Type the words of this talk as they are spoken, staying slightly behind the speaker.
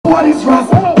What is wrong?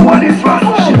 What is wrong?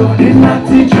 She love the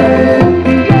natty dread.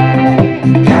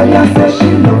 Kaya says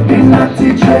she love the natty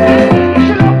dread.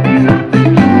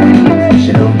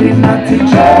 She love the natty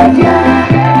dread,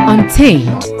 yeah.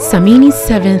 Untamed, Samini's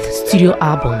 7th studio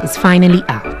album, is finally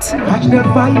out. Catch the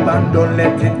vibe and don't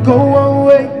let it go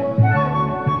away.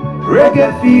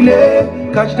 Reggae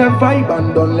feeling, catch the vibe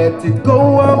and don't let it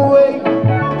go away.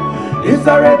 It's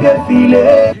a reggae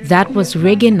feeling. That was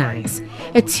Reggae Nice,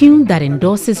 a tune that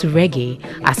endorses reggae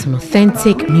as an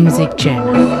authentic music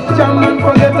genre.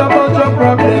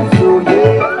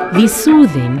 The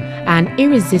soothing and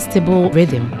irresistible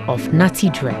rhythm of Natty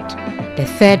Dread, the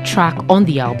third track on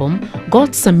the album, got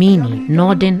Samini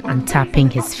nodding and tapping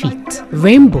his feet.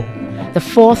 Rainbow, the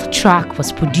fourth track,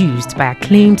 was produced by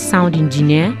acclaimed sound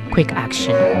engineer Quick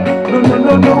Action.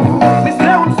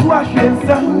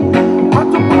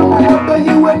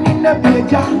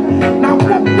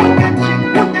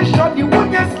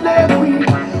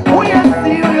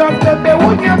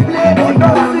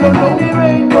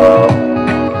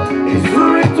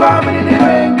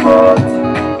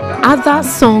 Other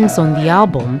songs on the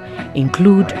album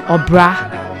include Obra,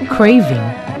 Craving,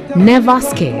 Never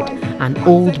Scared, and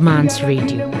Old Man's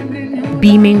Radio.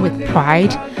 Beaming with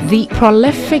pride, the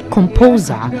prolific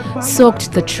composer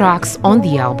soaked the tracks on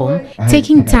the album,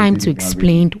 taking time to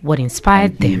explain what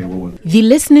inspired them. The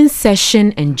listening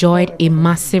session enjoyed a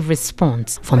massive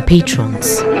response from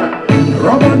patrons.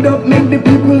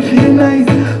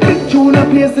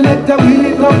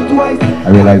 I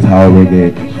realize how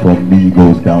reggae from me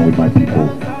goes down with my people.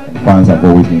 And fans have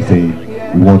always been saying,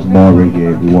 we want more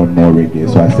reggae, we want more reggae.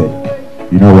 So I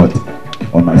said, you know what,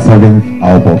 on my 7th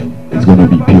album, it's going to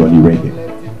be purely reggae.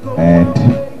 And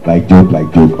like joke,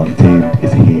 Untamed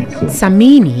is here. So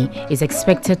Samini is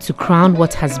expected to crown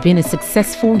what has been a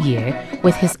successful year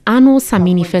with his annual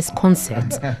Samini Fest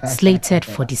concert slated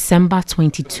for December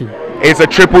 22. It's a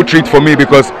triple treat for me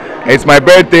because it's my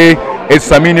birthday, it's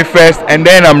Samini Fest, and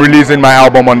then I'm releasing my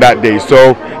album on that day.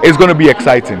 So it's going to be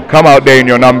exciting. Come out there in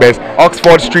your numbers.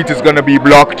 Oxford Street is going to be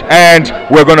blocked, and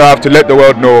we're going to have to let the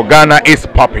world know Ghana is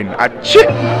popping. I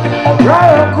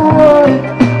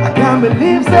can't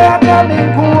believe that I'm